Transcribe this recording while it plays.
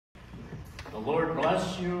Lord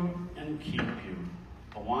bless you and keep you.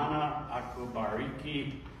 Pawana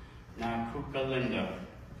akubariki na kukalinda.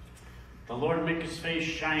 The Lord make his face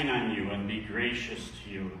shine on you and be gracious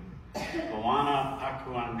to you. Pawana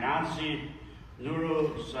akuangazi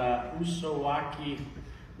nuru za usowaki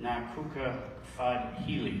na kuka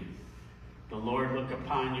fadhili. The Lord look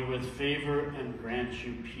upon you with favor and grant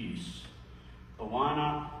you peace.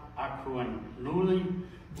 Pawana akuanuli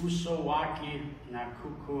usowaki na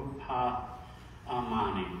kuku pa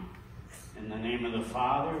amani. In the name of the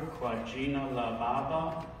Father, Kwajina la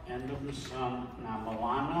Baba, and of the Son, na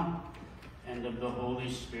Malana, and of the Holy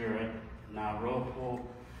Spirit, na Roho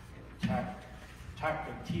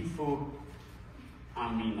Takatifu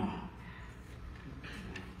Amina.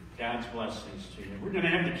 God's blessings to you. We're going to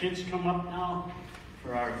have the kids come up now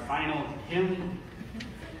for our final hymn.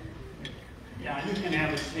 Yeah, you can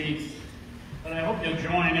have a seat, but I hope you'll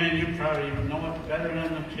join in. You probably know it better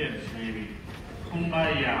than the kids, maybe.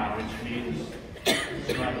 Ba Yah, which means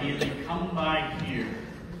Swahili, come by here.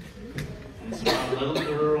 And it's about a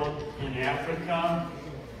little girl in Africa.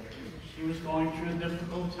 She was going through a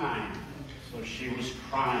difficult time, so she was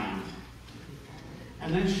crying.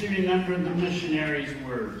 And then she remembered the missionary's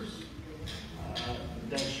words,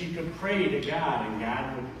 that she could pray to God, and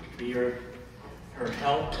God would be her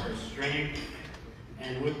help, her strength,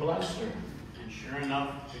 and would bless her. And sure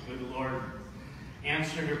enough, the good Lord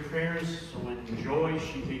answered her prayers, so in joy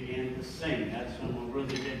she began to sing. That's when we'll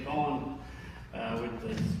really get going with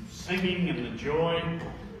the singing and the joy.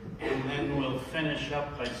 And then we'll finish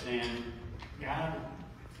up by saying, God,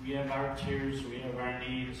 we have our tears, we have our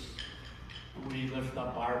needs. We lift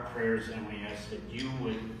up our prayers and we ask that you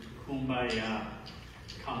would, Ba Yah,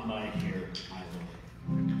 come by here, my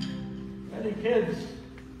Lord. Ready, kids?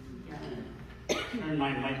 Turn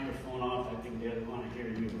my microphone off. I think they want to hear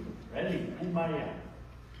you. Ready? Ba Yah.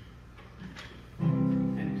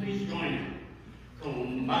 And please join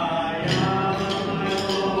in. Ba Yah, my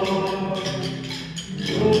Lord.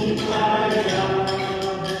 Ba Yah.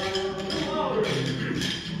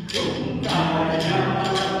 Ba Yah.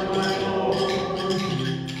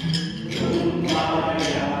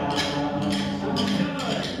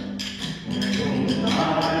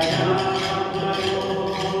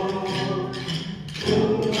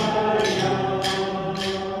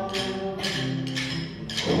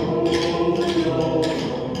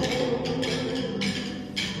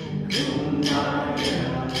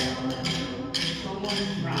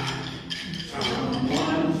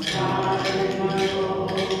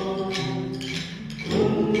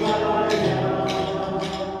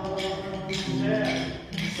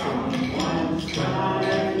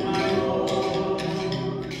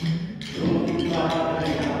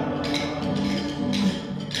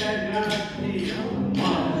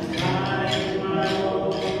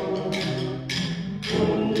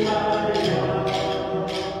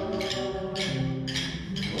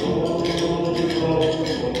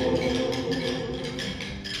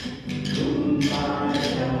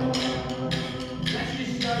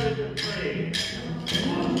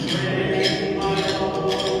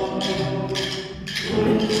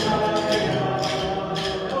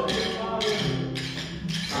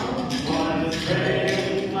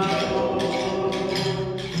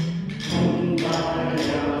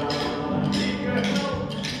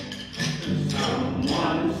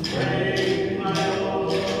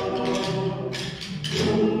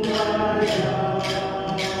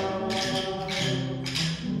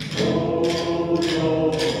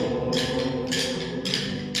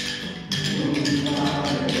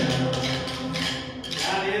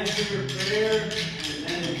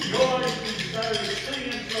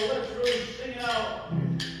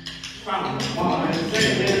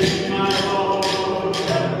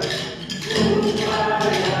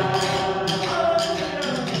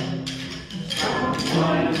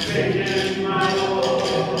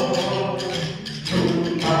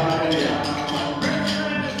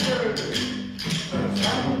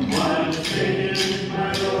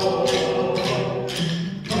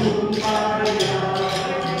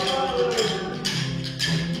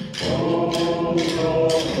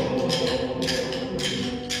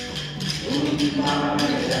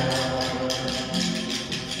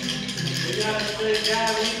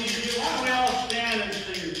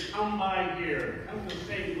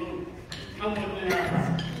 Come within our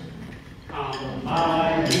heart. Come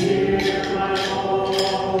by here.